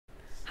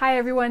Hi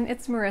everyone,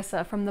 it's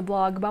Marisa from the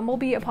blog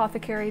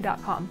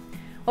bumblebeeapothecary.com.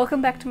 Welcome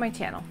back to my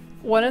channel.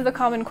 One of the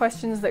common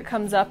questions that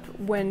comes up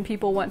when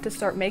people want to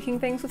start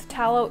making things with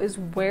tallow is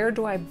where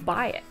do I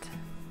buy it?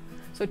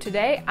 So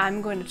today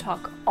I'm going to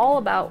talk all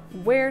about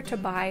where to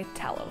buy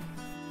tallow.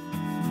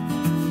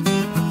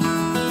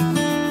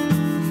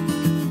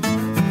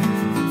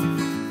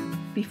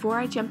 Before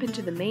I jump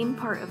into the main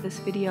part of this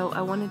video,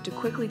 I wanted to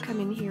quickly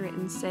come in here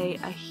and say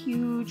a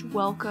huge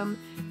welcome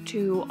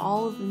to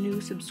all of the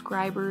new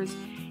subscribers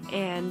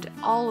and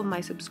all of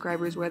my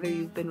subscribers, whether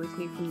you've been with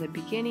me from the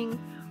beginning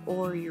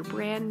or you're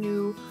brand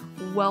new.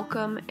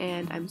 Welcome,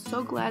 and I'm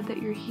so glad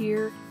that you're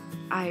here.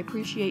 I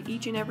appreciate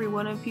each and every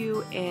one of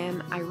you,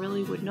 and I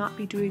really would not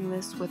be doing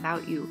this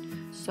without you.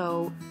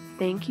 So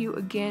thank you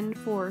again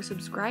for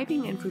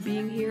subscribing and for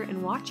being here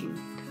and watching.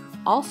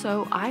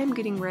 Also, I am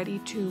getting ready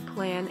to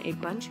plan a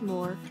bunch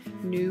more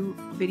new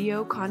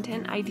video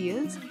content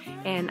ideas,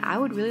 and I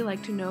would really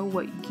like to know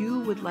what you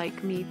would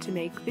like me to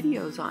make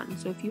videos on.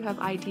 So if you have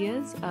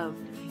ideas of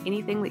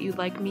anything that you'd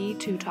like me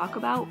to talk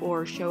about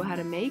or show how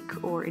to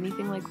make or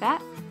anything like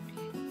that,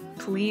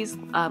 please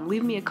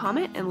leave me a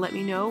comment and let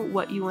me know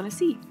what you want to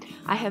see.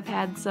 I have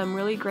had some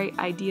really great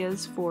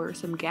ideas for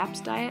some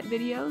GAPS diet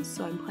videos,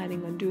 so I'm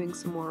planning on doing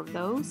some more of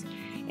those,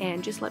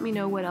 and just let me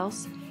know what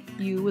else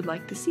you would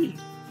like to see.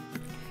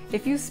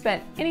 If you've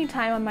spent any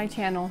time on my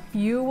channel,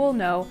 you will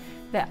know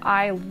that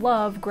I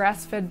love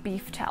grass-fed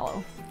beef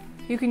tallow.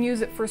 You can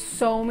use it for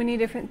so many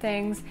different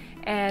things,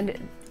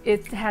 and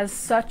it has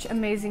such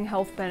amazing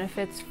health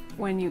benefits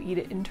when you eat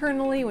it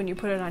internally, when you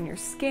put it on your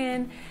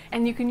skin,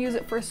 and you can use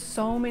it for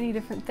so many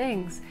different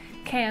things.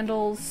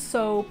 Candles,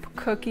 soap,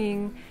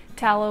 cooking,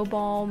 tallow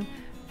balm,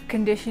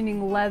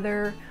 conditioning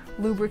leather,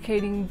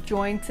 lubricating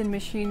joints and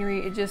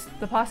machinery.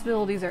 The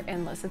possibilities are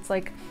endless. It's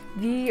like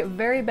the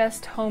very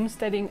best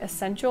homesteading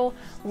essential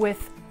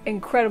with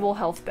incredible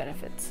health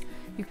benefits.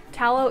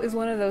 Tallow is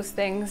one of those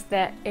things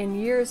that in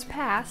years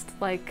past,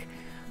 like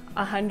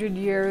 100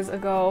 years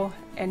ago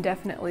and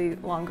definitely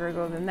longer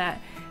ago than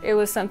that, it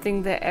was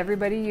something that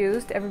everybody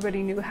used,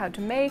 everybody knew how to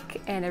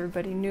make, and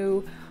everybody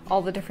knew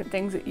all the different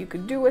things that you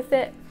could do with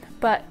it.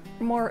 But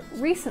more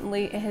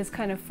recently it has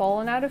kind of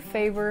fallen out of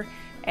favor,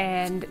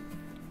 and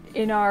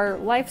in our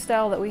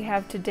lifestyle that we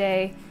have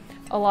today,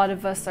 a lot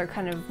of us are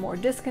kind of more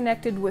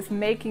disconnected with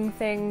making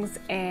things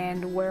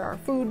and where our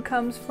food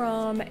comes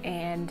from,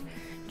 and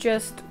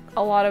just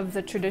a lot of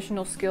the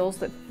traditional skills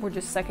that were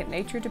just second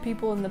nature to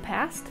people in the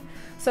past.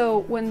 So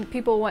when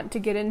people want to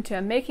get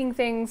into making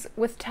things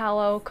with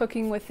tallow,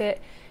 cooking with it,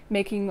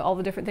 making all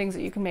the different things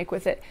that you can make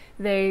with it,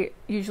 they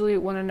usually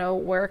want to know,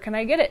 where can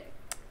I get it?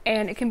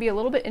 And it can be a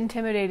little bit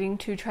intimidating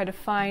to try to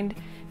find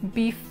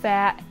beef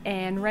fat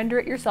and render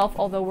it yourself,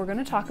 although we're going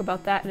to talk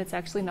about that, and it's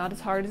actually not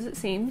as hard as it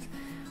seems.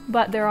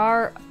 But there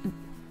are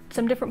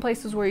some different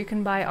places where you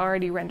can buy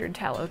already rendered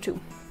tallow too.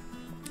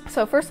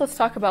 So first let's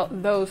talk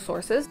about those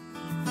sources.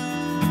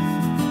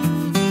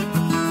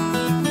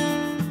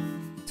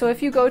 So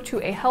if you go to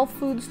a health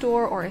food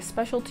store or a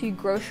specialty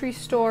grocery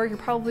store, you're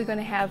probably going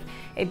to have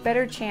a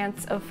better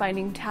chance of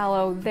finding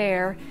tallow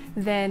there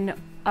than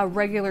a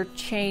regular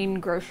chain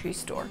grocery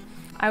store.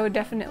 I would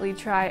definitely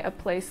try a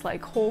place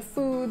like Whole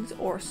Foods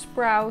or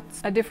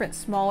Sprouts, a different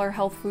smaller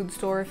health food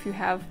store if you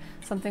have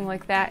something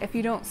like that. If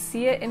you don't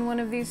see it in one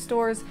of these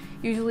stores,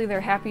 usually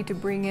they're happy to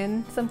bring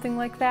in something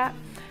like that,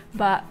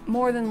 but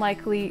more than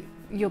likely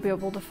you'll be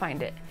able to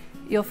find it.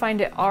 You'll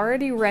find it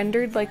already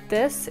rendered like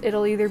this.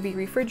 It'll either be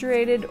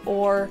refrigerated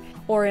or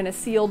in a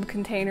sealed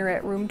container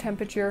at room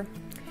temperature,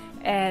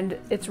 and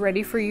it's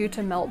ready for you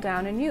to melt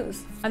down and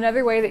use.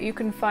 Another way that you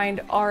can find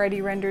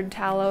already rendered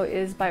tallow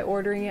is by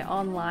ordering it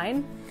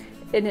online,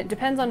 and it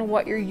depends on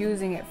what you're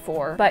using it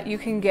for, but you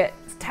can get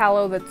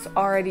tallow that's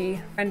already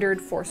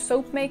rendered for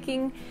soap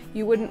making.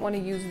 You wouldn't want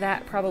to use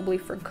that probably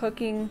for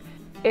cooking.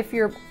 If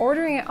you're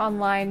ordering it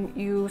online,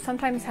 you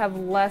sometimes have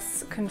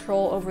less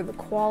control over the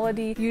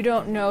quality. You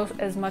don't know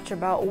as much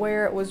about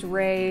where it was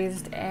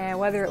raised and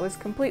whether it was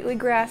completely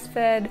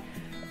grass-fed,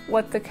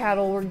 what the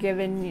cattle were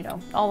given, you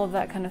know, all of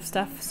that kind of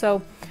stuff.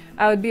 So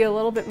I would be a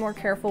little bit more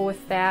careful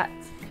with that.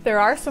 There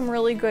are some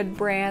really good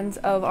brands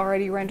of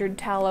already rendered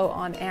tallow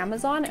on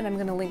Amazon, and I'm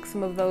going to link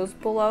some of those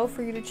below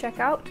for you to check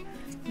out.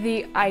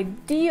 The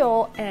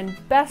ideal and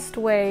best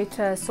way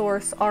to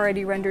source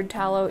already rendered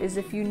tallow is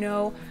if you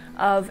know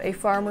of a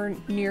farmer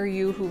near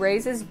you who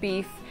raises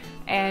beef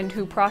and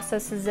who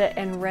processes it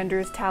and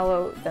renders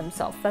tallow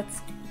themselves.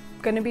 That's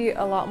going to be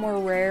a lot more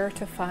rare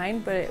to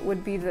find, but it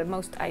would be the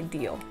most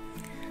ideal.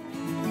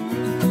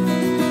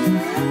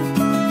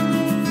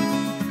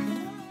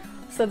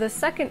 So the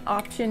second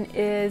option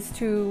is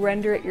to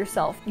render it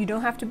yourself. You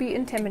don't have to be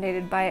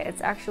intimidated by it.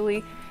 It's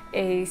actually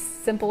a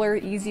simpler,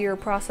 easier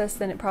process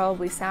than it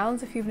probably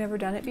sounds if you've never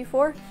done it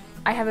before.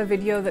 I have a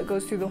video that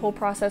goes through the whole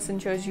process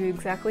and shows you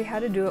exactly how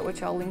to do it,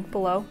 which I'll link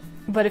below.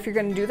 But if you're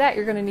going to do that,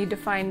 you're going to need to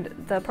find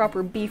the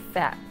proper beef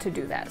fat to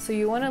do that. So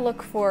you want to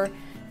look for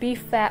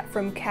beef fat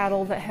from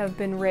cattle that have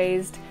been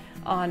raised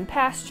on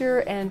pasture,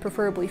 and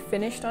preferably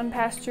finished on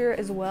pasture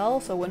as well.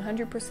 So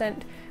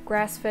 100%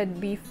 grass-fed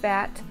beef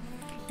fat.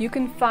 You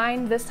can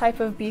find this type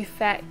of beef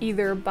fat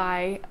either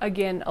by,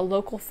 again, a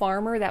local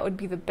farmer. That would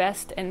be the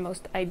best and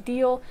most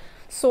ideal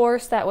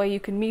source. That way you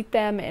can meet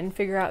them and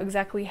figure out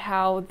exactly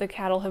how the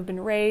cattle have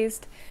been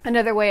raised.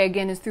 Another way,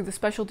 again, is through the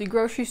specialty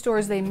grocery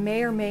stores. They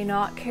may or may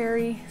not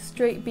carry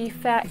straight beef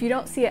fat. If you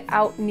don't see it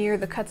out near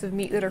the cuts of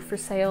meat that are for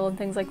sale and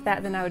things like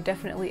that, then I would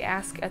definitely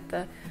ask at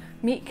the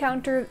meat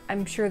counter.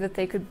 I'm sure that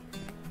they could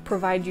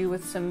provide you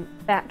with some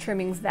fat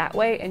trimmings that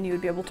way, and you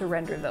would be able to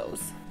render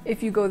those.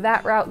 If you go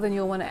that route, then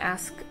you'll want to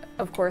ask,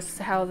 of course,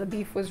 how the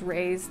beef was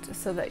raised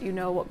so that you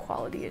know what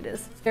quality it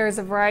is. There's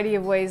a variety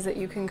of ways that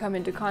you can come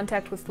into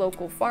contact with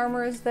local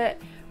farmers that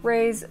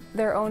raise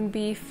their own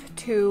beef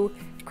too.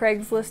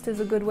 Craigslist is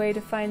a good way to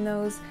find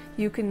those.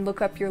 You can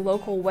look up your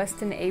local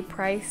Weston A.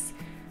 Price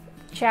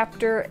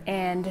chapter,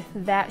 and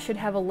that should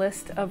have a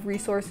list of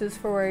resources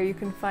for where you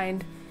can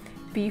find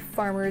beef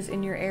farmers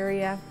in your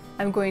area.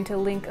 I'm going to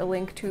link a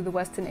link to the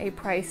Weston A.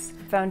 Price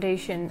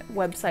Foundation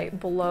website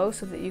below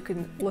so that you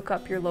can look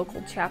up your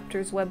local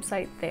chapter's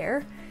website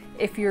there.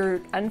 If you're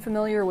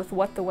unfamiliar with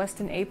what the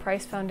Weston A.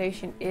 Price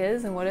Foundation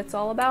is and what it's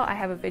all about, I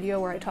have a video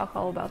where I talk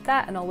all about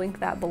that, and I'll link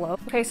that below.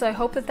 Okay, so I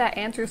hope that that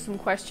answers some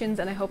questions,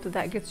 and I hope that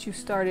that gets you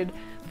started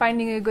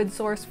finding a good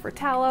source for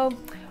tallow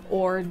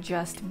or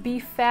just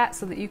beef fat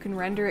so that you can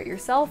render it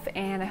yourself,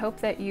 and I hope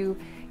that you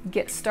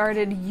get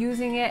started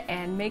using it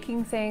and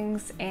making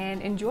things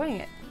and enjoying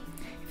it.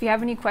 If you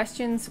have any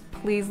questions,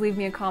 please leave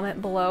me a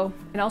comment below,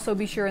 and also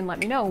be sure and let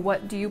me know,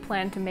 what do you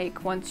plan to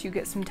make once you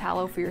get some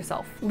tallow for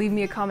yourself? Leave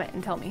me a comment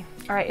and tell me.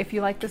 Alright, if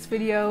you like this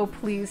video,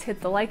 please hit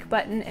the like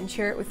button and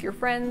share it with your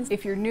friends.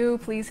 If you're new,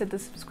 please hit the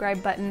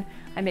subscribe button.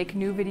 I make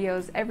new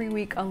videos every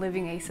week on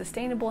living a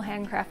sustainable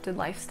handcrafted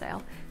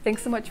lifestyle.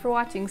 Thanks so much for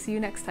watching. See you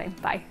next time.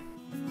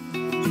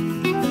 Bye.